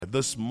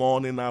This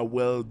morning I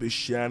will be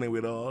sharing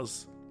with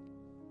us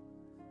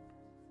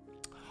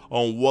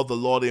on what the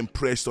Lord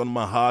impressed on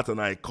my heart,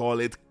 and I call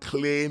it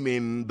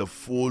claiming the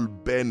full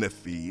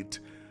benefit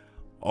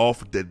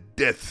of the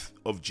death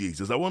of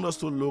Jesus. I want us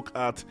to look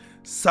at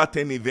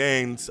certain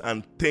events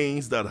and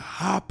things that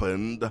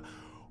happened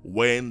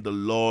when the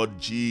Lord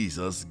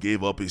Jesus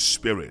gave up his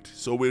spirit.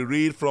 So we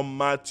read from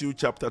Matthew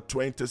chapter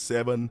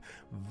 27,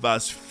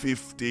 verse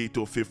 50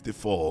 to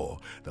 54.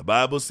 The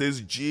Bible says,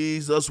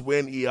 Jesus,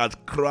 when he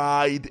had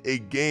cried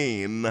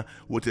again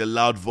with a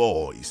loud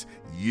voice,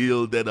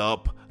 yielded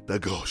up the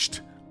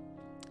ghost,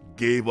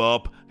 gave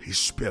up his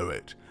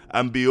spirit.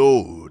 And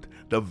behold,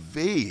 the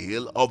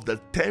veil of the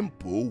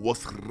temple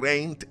was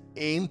rent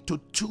into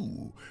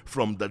two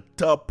from the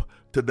top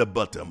to the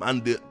bottom,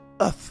 and the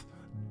earth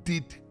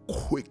did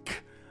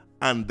quake,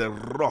 and the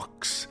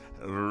rocks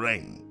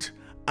rent,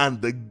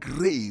 and the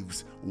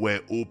graves were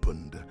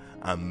opened,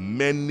 and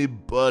many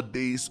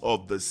bodies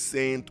of the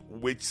saints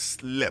which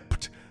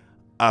slept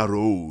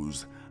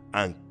arose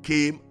and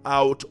came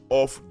out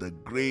of the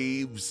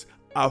graves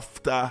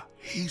after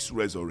his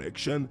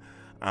resurrection,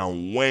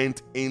 and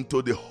went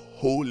into the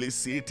holy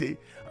city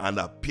and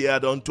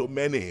appeared unto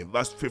many.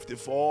 Verse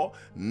 54,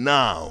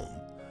 now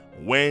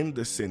when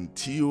the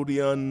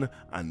centurion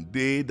and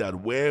they that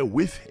were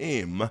with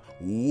him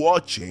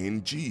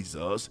watching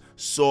Jesus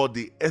saw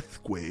the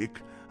earthquake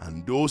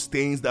and those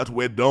things that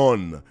were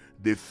done,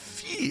 they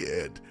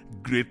feared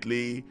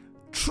greatly.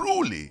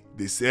 Truly,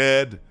 they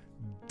said,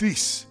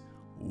 this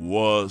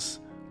was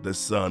the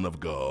Son of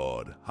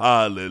God.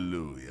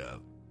 Hallelujah.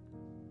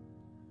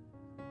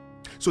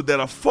 So there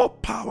are four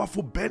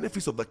powerful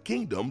benefits of the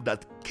kingdom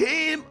that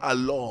came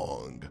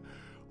along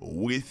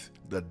with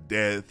the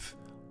death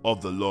of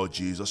the Lord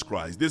Jesus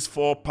Christ. These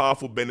four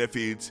powerful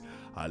benefits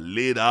are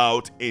laid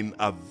out in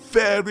a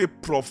very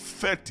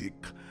prophetic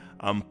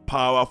and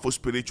powerful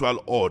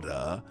spiritual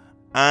order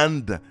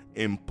and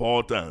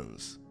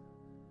importance.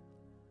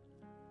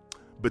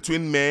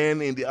 Between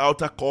men in the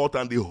outer court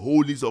and the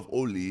holies of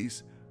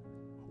holies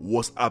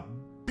was a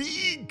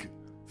big,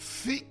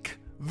 thick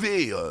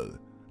veil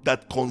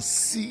that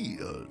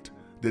concealed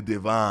the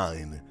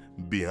divine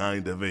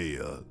behind the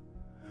veil.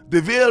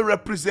 The veil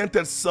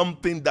represented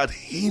something that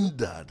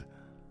hindered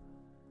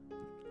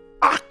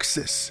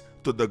access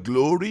to the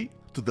glory,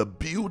 to the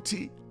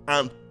beauty,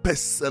 and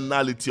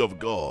personality of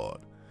God.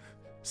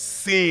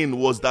 Sin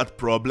was that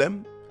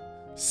problem.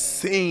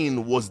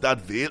 Sin was that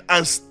veil,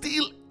 and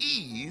still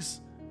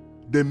is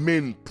the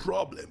main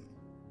problem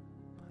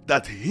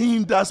that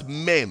hinders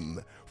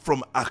men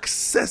from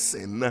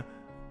accessing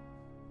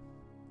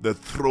the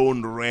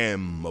throne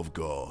realm of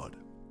God.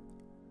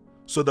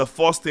 So the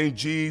first thing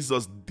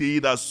Jesus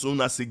did as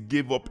soon as he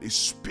gave up his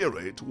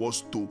spirit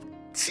was to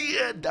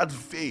tear that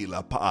veil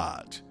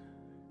apart.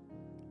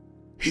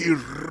 He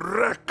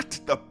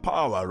wrecked the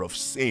power of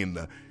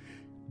sin,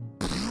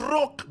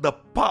 broke the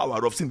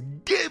power of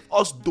sin, gave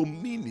us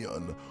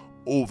dominion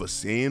over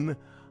sin,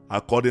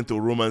 according to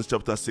Romans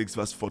chapter 6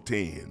 verse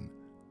 14.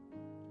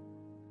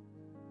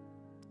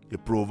 He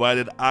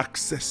provided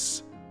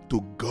access to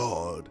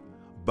God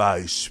by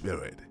his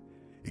spirit.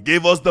 He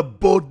gave us the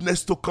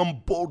boldness to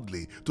come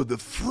boldly to the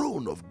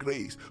throne of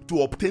grace,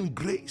 to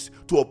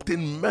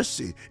obtain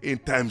mercy in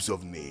times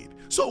of need.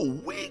 So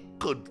we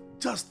could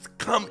just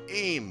come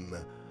in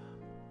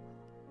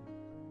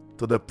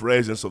to the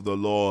presence of the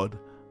Lord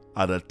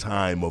at a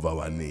time of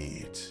our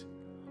need.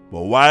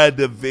 But while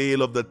the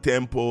veil of the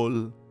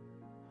temple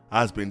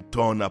has been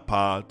torn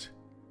apart,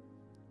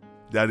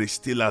 there is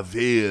still a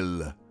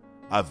veil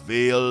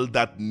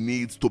that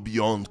needs to be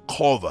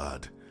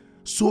uncovered,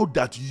 so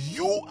that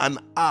you and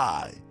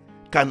I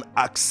can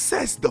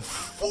access the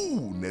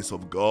fullness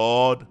of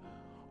God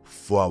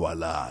for our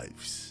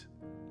lives.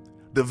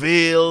 The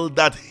veil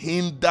that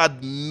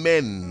hindered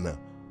men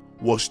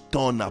was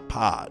torn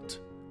apart,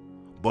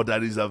 but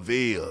there is a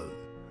veil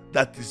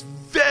that is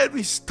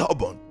very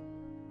stubborn.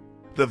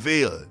 The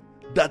veil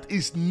that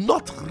is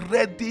not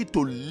ready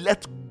to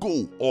let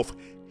go of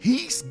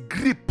his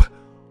grip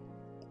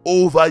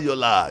over your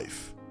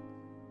life.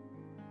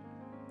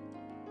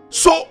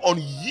 So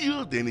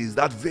unyielding is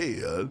that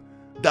veil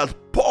that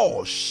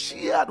Paul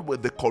shared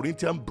with the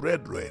Corinthian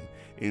brethren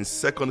in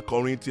 2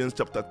 Corinthians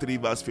chapter 3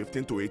 verse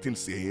 15 to 18,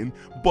 saying,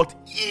 but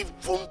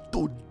even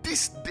to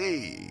this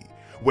day,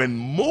 when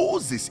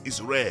Moses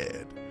is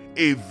read,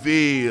 a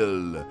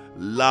veil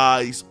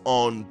lies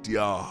on their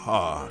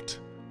heart.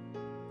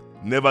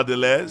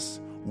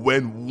 Nevertheless,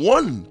 when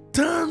one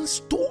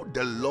turns to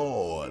the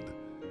Lord,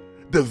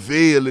 the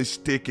veil is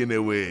taken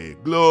away.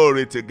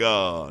 Glory to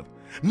God.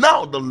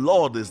 Now the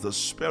Lord is the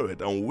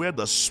Spirit, and where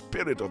the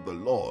Spirit of the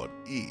Lord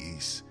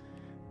is,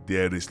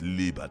 there is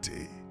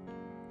liberty.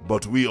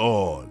 But we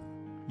all,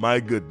 my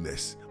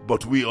goodness,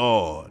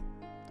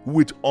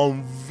 with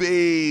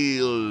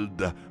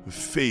unveiled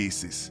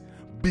faces,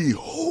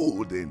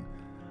 beholding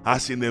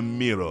as in a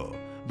mirror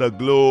the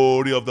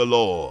glory of the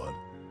Lord,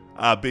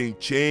 are being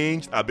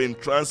changed, are being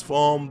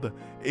transformed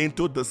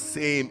into the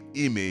same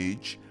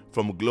image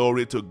from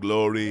glory to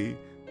glory,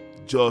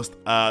 just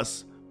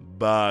as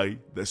by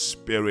the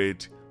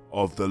Spirit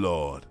of the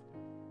Lord.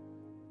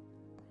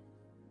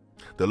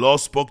 The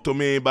Lord spoke to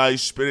me by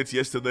His Spirit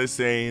yesterday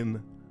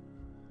saying,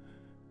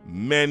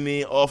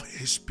 many of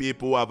His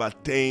people have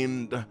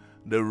attained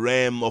the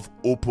realm of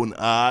open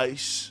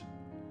eyes.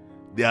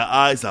 Their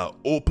eyes are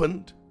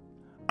opened,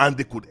 and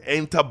they could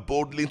enter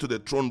boldly into the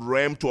throne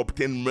realm to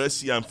obtain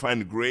mercy and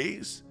find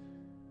grace.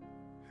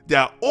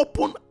 Their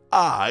open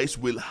eyes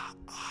will,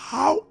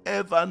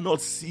 however,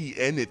 not see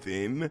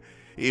anything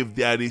if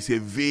there is a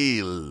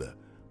veil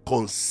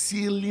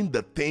concealing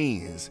the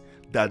things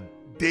that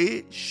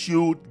they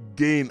should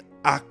gain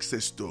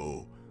access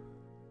to.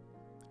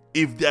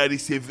 If there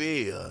is a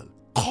veil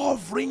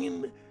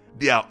covering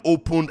their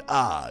opened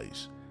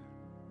eyes,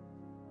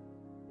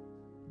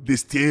 they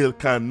still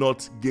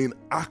cannot gain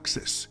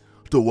access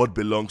to what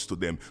belongs to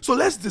them. So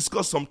let's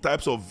discuss some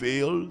types of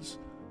veils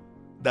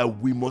that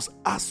we must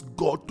ask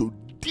God to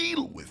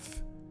deal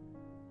with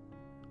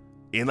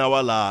in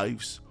our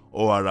lives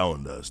or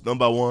around us.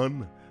 Number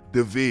one,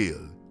 the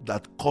veil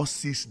that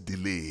causes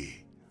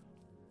delay.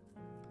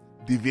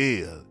 The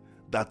veil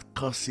that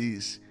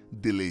causes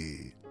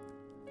delay.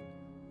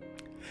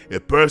 A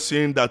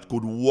person that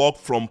could walk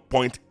from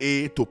point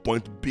A to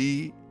point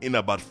B in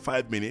about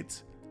 5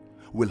 minutes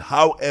will,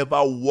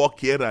 however, walk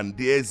here and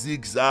there,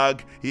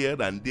 zigzag here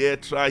and there,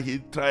 try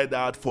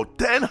that for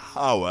 10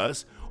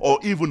 hours or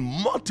even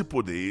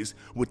multiple days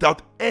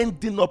without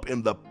ending up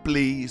in the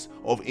place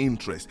of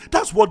interest.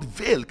 That's what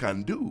veil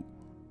can do.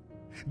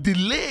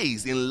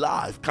 Delays in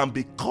life can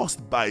be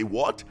caused by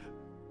what?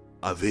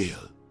 A veil.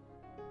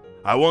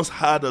 I once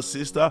had a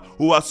sister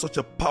who had such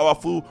a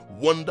powerful,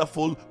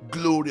 wonderful,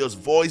 glorious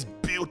voice,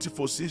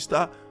 beautiful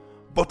sister,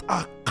 but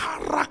her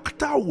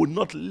character would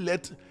not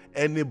let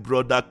any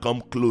brother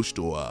come close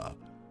to her.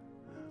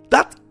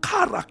 That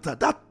character,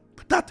 that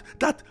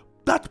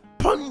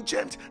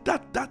pungent,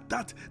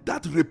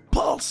 that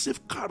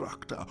repulsive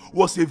character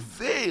was a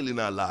veil in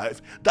her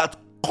life that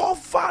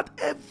covered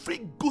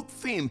every good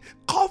thing,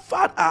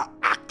 covered her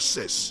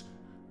access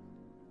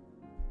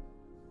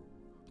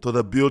to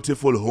the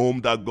beautiful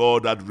home that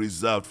God had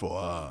reserved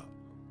for her.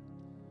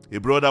 A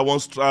brother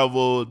once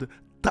traveled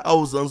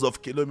thousands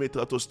of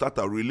kilometers to start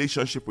a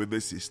relationship with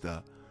this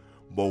sister,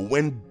 but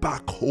went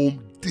back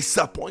home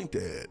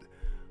disappointed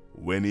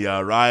when he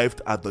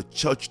arrived at the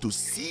church to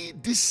see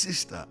this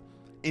sister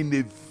in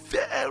a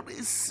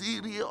very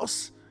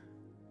serious,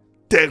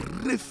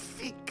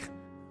 terrific,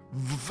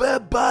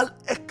 verbal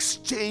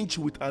exchange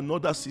with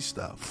another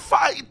sister.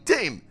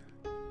 Fighting.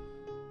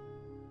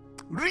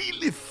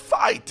 Really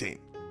fighting.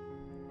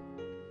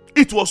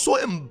 It was so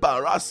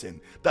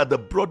embarrassing that the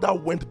brother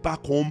went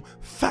back home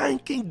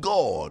thanking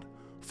God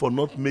for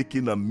not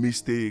making a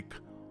mistake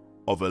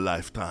of a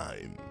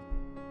lifetime.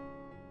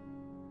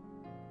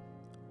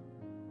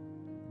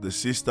 The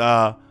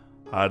sister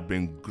had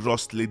been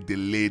grossly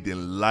delayed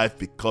in life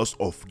because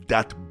of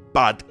that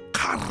bad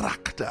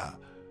character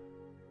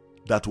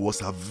that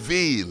was a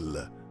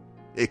veil,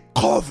 a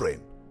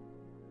covering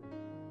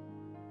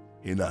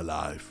in her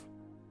life.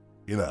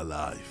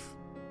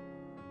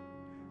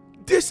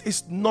 This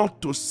is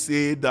not to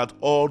say that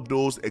all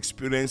those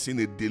experiencing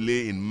a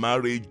delay in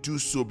marriage do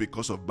so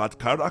because of bad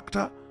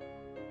character.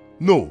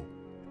 No,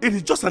 it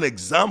is just an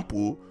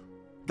example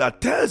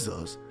that tells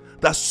us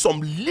that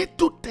some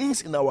little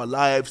things in our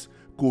lives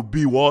could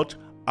be what?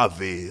 A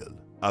veil.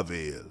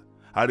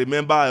 I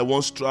remember I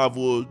once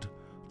traveled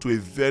to a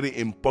very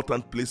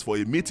important place for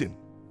a meeting.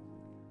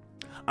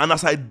 And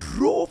as I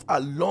drove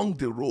along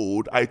the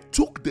road, I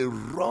took the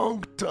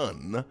wrong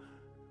turn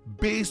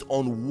based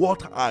on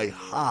what I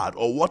had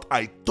or what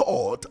I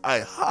thought I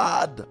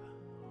had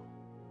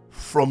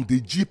from the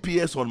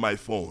GPS on my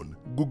phone,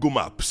 Google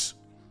Maps.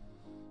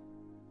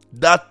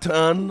 That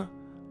turn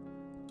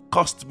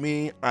cost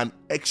me an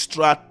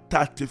extra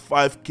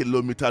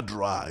 35-kilometer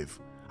drive,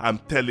 I'm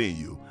telling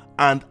you.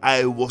 And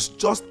I was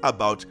just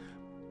about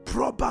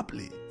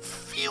probably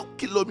few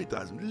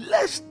kilometers,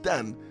 less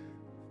than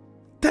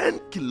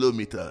 10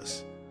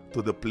 kilometers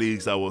to the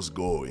place I was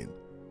going.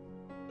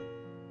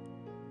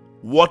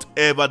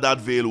 Whatever that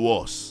veil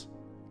was,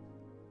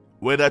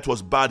 whether it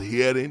was bad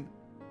hearing,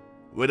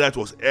 whether it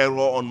was error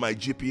on my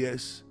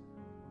GPS,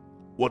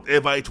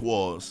 whatever it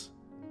was,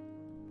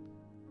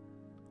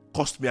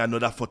 cost me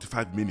another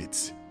 45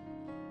 minutes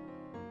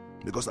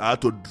because I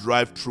had to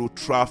drive through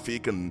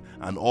traffic and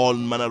all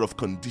manner of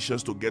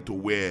conditions to get to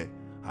where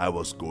I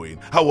was going.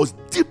 I was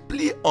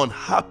deeply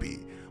unhappy,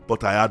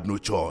 but I had no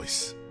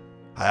choice.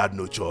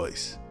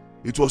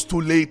 It was too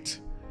late.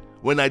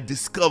 When I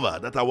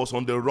discovered that I was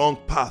on the wrong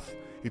path,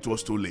 it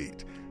was too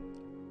late.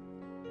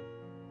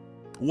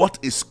 What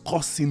is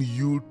causing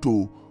you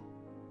to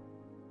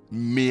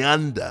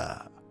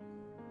meander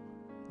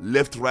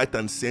left, right,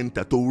 and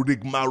center, to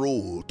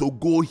rigmarole, to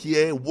go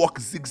here, walk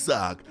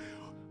zigzag,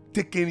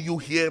 taking you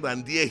here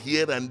and there,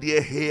 here and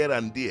there, here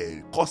and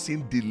there,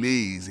 causing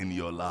delays in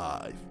your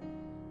life?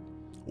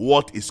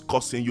 What is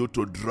causing you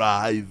to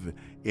drive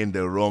in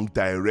the wrong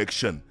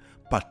direction,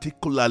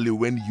 particularly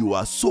when you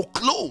are so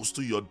close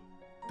to your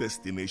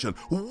destination?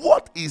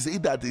 What is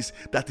it that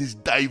is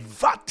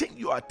diverting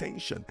your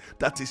attention,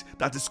 that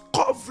is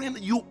covering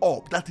you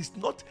up, that is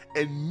not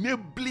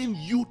enabling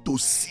you to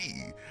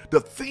see the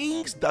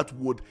things that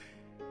would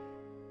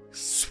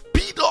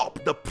speed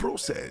up the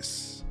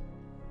process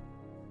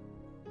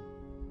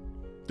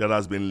that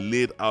has been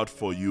laid out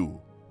for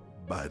you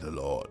by the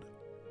Lord?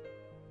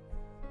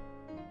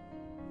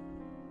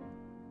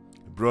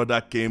 A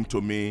brother came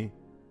to me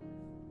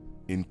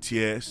in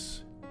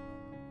tears.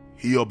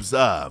 He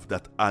observed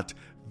that at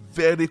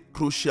very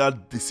crucial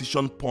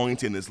decision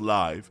point in his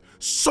life,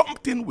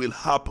 something will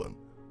happen,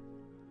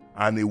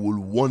 and he will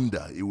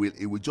wonder. He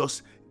will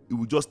just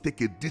take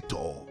a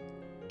detour,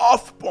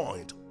 off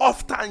point,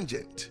 off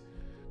tangent,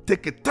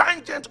 take a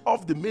tangent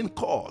off the main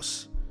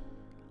course,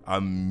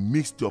 and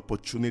miss the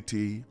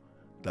opportunity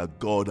that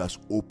God has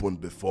opened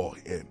before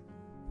him.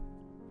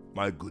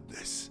 My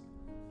goodness,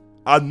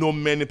 I know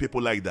many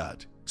people like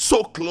that.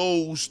 So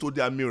close to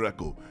their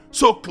miracle,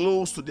 so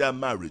close to their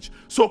marriage,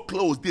 so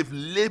close. They've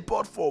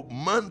labored for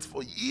months,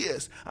 for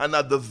years, and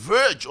at the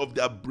verge of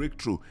their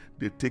breakthrough,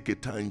 they take a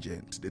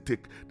tangent. They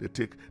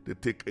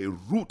take a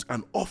route,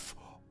 and off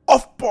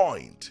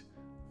point,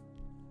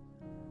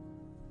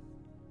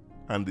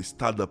 and they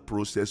start the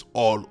process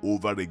all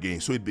over again.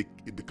 So it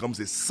becomes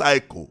a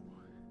cycle,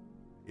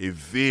 a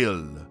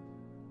veil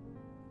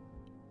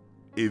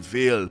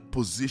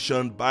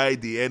positioned by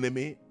the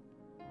enemy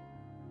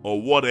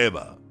or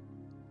whatever,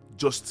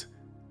 just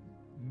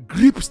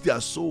grips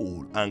their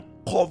soul and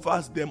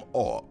covers them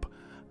up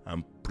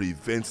and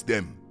prevents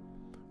them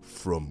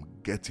from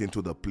getting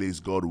to the place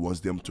God wants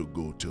them to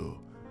go to.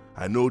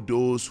 I know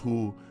those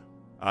who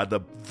are at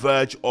the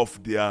verge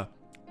of their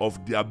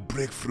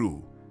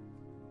breakthrough,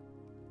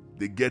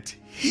 they get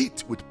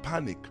hit with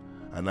panic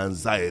and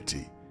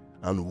anxiety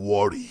and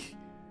worry,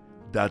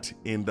 that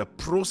in the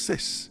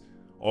process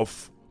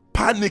of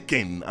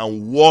panicking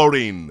and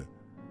worrying,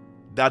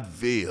 that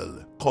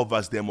veil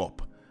covers them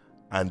up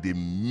and they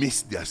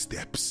miss their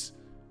steps.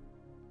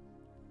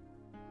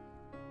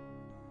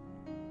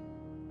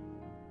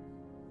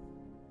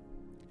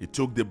 It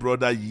took the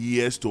brother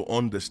years to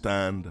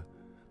understand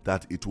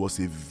that it was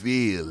a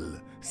veil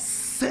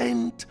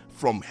sent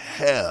from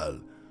hell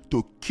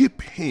to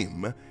keep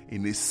him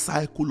in a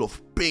cycle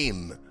of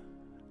pain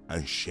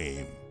and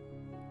shame.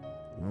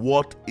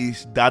 What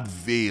is that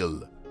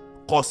veil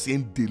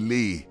causing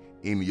delay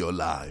in your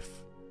life?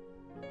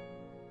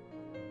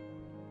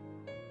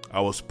 I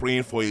was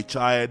praying for a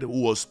child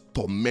who was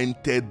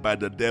tormented by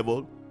the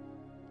devil,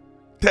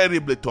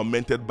 terribly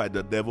tormented by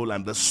the devil,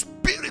 and the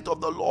Spirit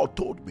of the Lord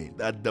told me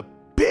that the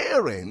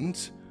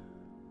parent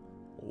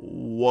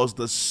was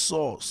the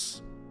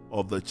source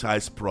of the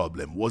child's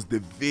problem, was the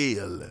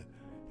veil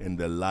in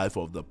the life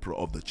of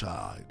the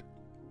child,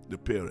 the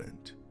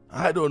parent.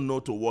 I don't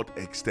know to what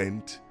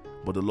extent,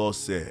 but the Lord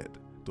said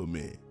to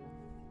me,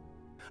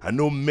 I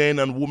know men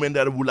and women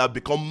that will have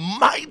become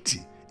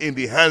mighty in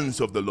the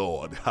hands of the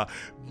Lord.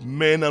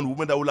 Men and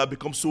women that will have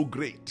become so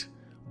great,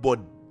 but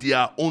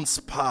their own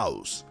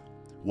spouse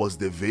was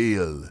the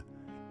veil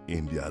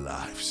in their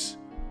lives.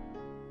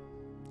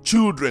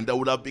 Children that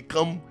would have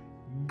become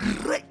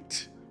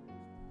great,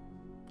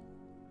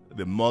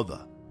 the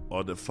mother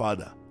or the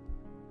father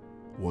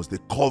was the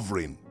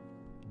covering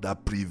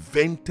that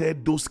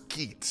prevented those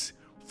kids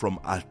from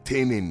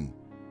attaining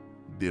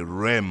the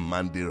realm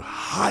and the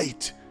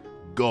height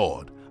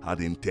God had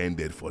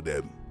intended for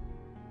them.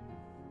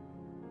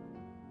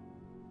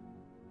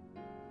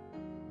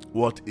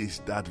 What is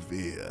that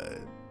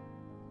veil?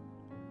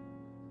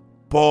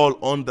 Paul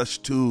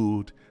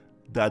understood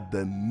that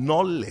the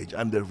knowledge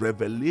and the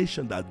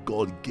revelation that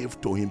God gave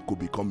to him could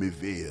become a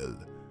veil.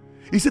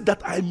 He said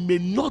that I may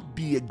not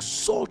be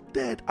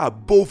exalted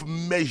above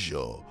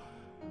measure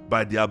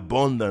by the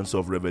abundance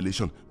of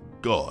revelation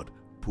God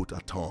put a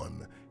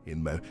thorn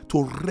in my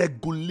to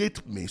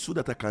regulate me so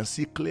that I can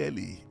see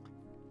clearly.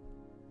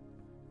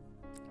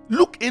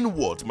 Look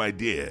inward, my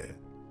dear.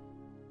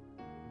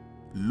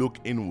 Look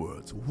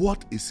inwards.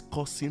 What is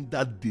causing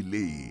that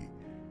delay?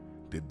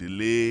 The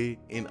delay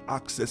in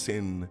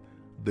accessing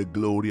the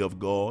glory of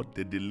God,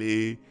 the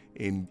delay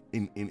in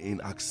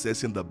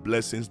accessing the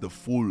blessings, the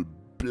full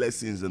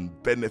blessings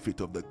and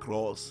benefit of the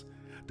cross,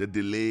 the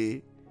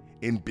delay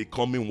in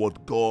becoming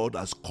what God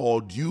has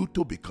called you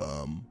to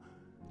become,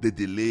 the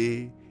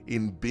delay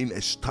in being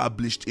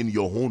established in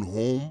your own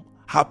home,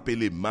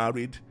 happily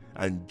married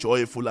and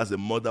joyful as a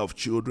mother of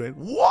children.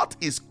 What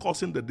is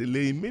causing the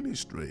delay in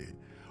ministry?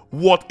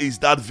 What is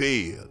that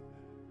veil?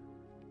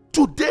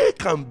 Today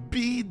can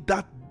be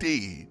that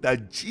day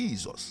that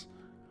Jesus,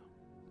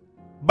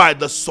 by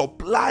the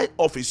supply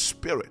of His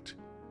Spirit,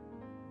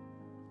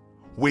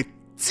 will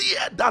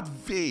tear that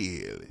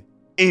veil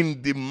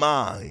in the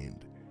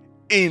mind,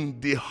 in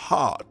the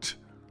heart,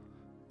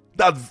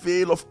 that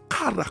veil of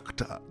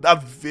character,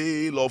 that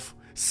veil of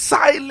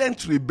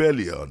silent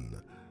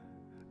rebellion,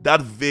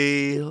 that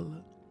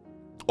veil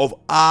of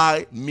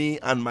I, me,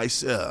 and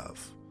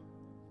myself,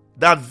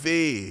 that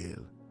veil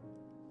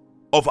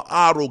of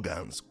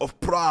arrogance, of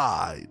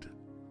pride,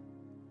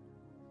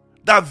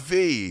 that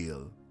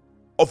veil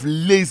of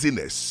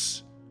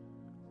laziness,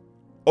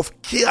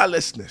 of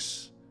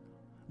carelessness,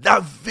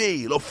 that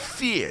veil of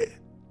fear,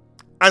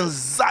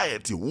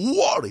 anxiety,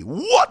 worry.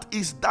 What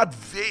is that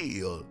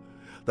veil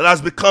that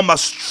has become a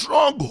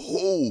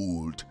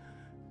stronghold,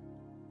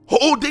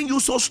 holding you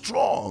so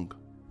strong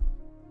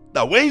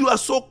that when you are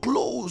so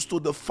close to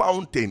the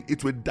fountain,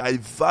 it will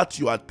divert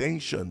your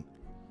attention?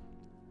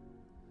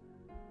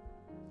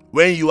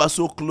 When you are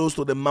so close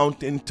to the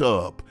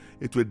mountaintop,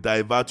 it will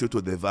divert you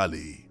to the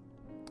valley.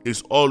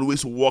 It's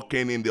always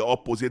walking in the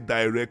opposite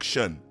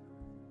direction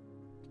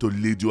to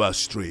lead you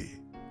astray.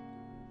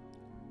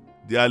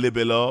 Dearly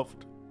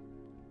beloved,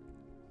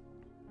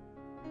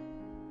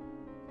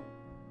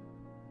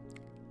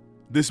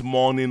 this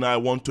morning I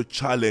want to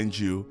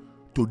challenge you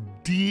to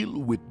deal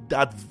with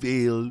that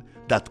veil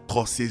that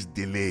causes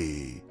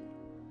delay.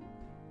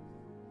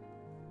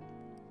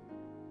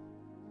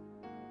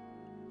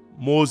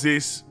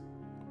 Moses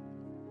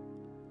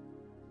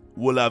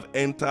will have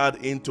entered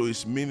into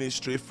his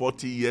ministry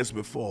 40 years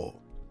before,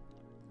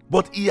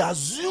 but he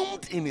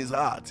assumed in his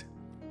heart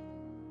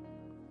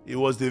it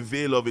was the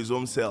veil of his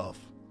own self.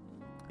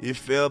 He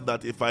felt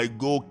that if I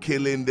go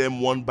killing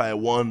them one by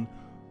one,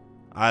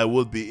 I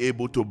will be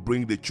able to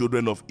bring the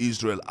children of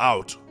Israel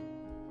out.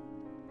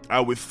 I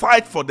will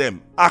fight for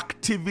them.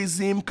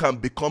 Activism can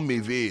become a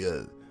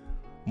veil.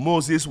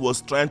 Moses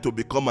was trying to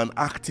become an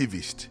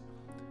activist,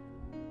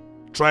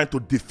 trying to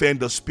defend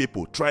those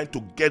people, trying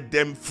to get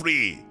them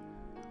free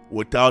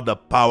without the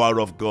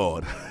power of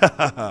God.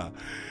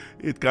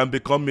 It can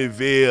become a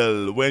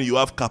veil when you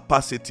have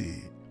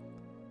capacity,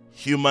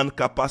 human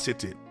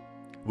capacity,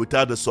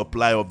 without the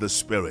supply of the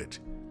Spirit.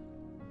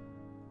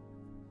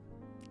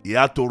 He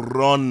had to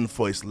run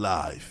for his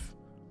life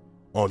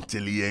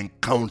until he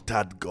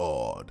encountered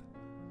God.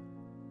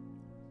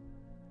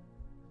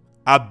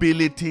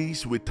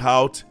 Abilities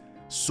without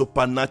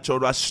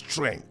supernatural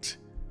strength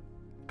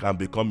can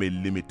become a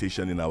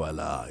limitation in our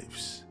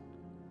lives,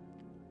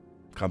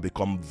 can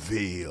become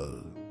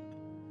veil.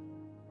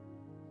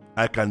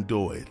 I can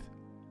do it.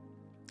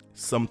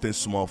 Something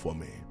small for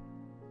me.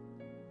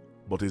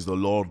 But it's the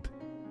Lord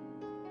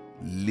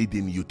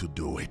leading you to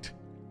do it.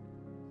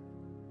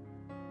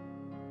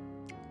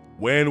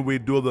 When we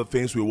do the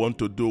things we want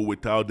to do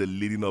without the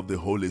leading of the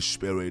Holy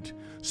Spirit,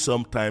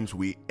 sometimes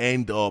we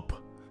end up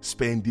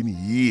spending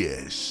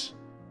years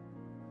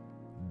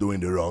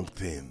doing the wrong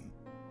thing.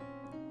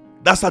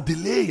 That's a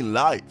delay in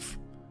life.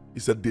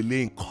 It's a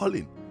delay in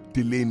calling,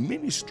 delay in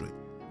ministry.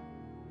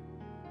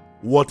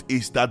 What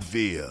is that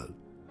veil?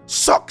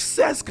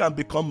 Success can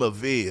become a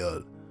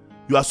veil.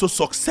 You are so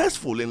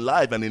successful in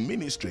life and in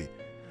ministry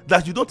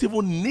that you don't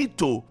even need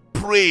to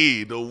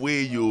pray the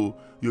way you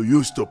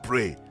used to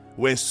pray.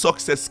 When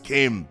success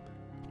came,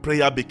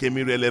 prayer became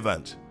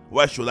irrelevant.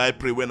 Why should I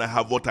pray when I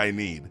have what I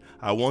need?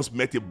 I once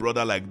met a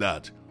brother like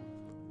that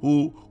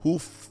who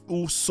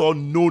saw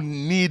no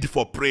need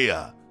for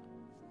prayer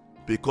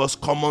because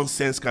common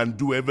sense can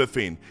do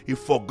everything. He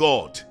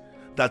forgot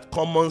that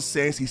common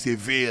sense is a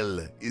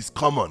veil. It's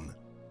common.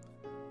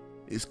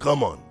 It's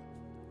common.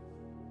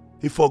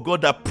 He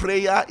forgot that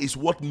prayer is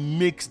what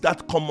makes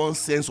that common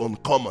sense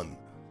uncommon.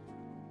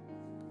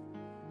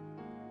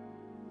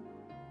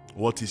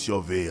 What is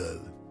your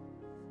veil?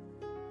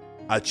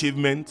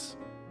 Achievement?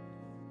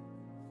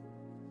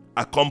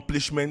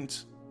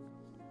 Accomplishment?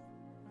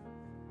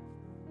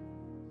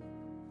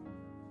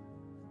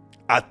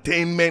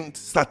 Attainment?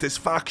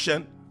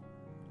 Satisfaction?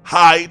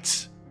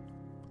 Heights?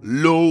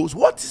 Lows?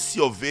 What is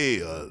your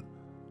veil?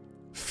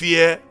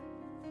 Fear?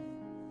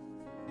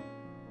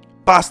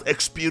 Past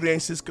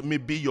experiences may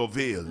be your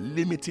veil,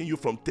 limiting you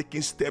from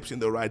taking steps in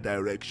the right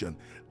direction.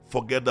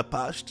 Forget the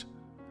past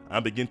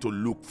and begin to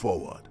look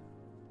forward.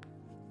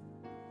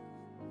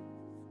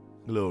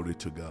 Glory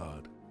to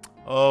God.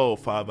 Oh,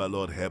 Father,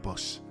 Lord, help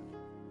us.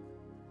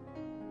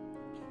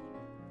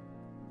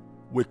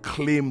 We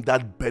claim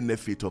that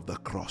benefit of the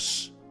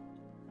cross.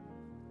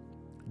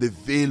 The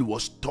veil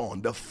was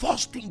torn. The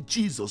first thing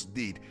Jesus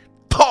did,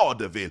 tore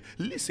the veil.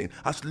 Listen,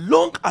 as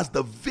long as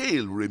the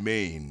veil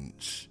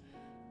remains,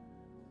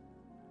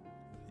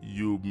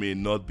 you may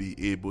not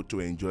be able to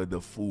enjoy the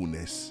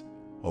fullness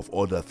of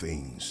other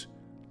things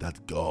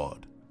that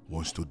God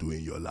wants to do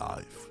in your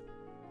life.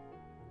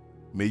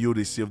 May you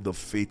receive the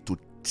faith to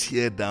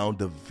tear down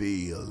the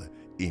veil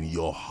in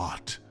your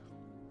heart.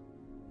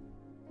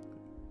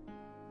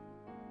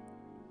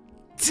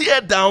 Tear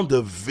down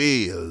the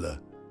veil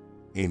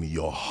in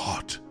your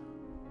heart.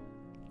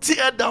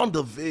 Tear down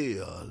the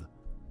veil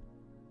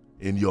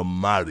in your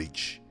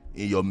marriage,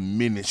 in your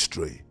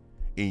ministry,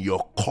 in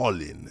your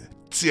calling.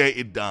 Tear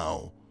it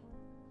down.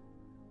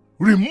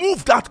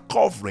 Remove that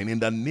covering in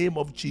the name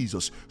of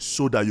Jesus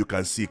so that you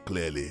can see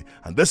clearly.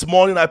 And this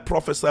morning I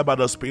prophesy by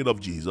the Spirit of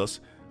Jesus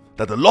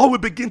that the Lord will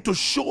begin to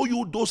show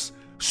you those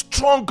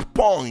strong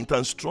points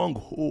and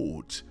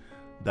strongholds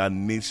that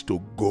needs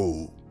to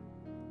go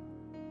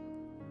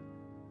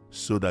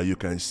so that you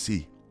can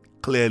see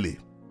clearly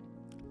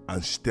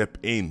and step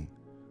in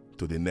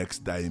to the next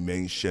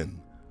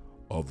dimension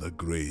of the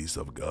grace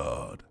of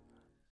God.